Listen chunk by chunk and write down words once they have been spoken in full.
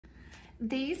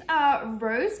These are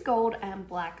rose gold and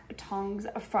black tongs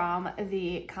from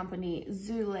the company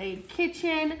Zulade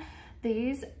Kitchen.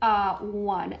 These are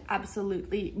one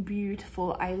absolutely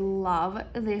beautiful. I love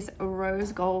this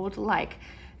rose gold, like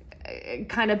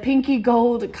kind of pinky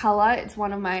gold color. It's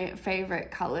one of my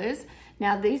favorite colors.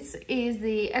 Now this is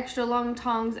the extra long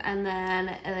tongs and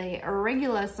then the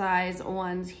regular size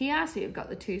ones here. So you've got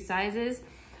the two sizes.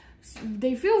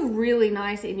 They feel really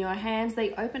nice in your hands.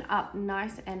 They open up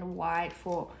nice and wide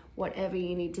for whatever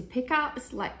you need to pick up,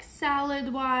 like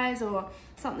salad wise or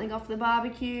something off the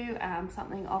barbecue,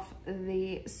 something off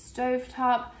the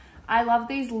stovetop. I love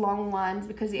these long ones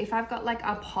because if I've got like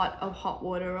a pot of hot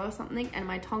water or something and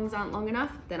my tongs aren't long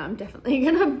enough, then I'm definitely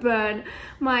gonna burn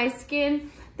my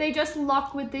skin. They just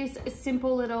lock with this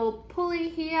simple little pulley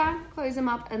here, close them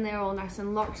up and they're all nice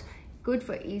and locked. Good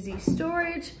for easy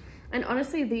storage. And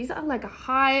honestly, these are like a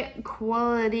high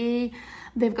quality.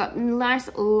 They've got nice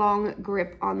long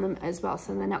grip on them as well,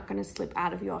 so they're not gonna slip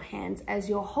out of your hands as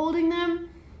you're holding them.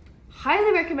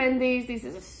 Highly recommend these. These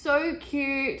are so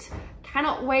cute.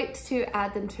 Cannot wait to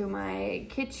add them to my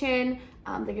kitchen.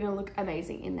 They're gonna look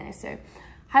amazing in there. So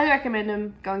highly recommend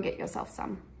them. Go and get yourself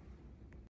some.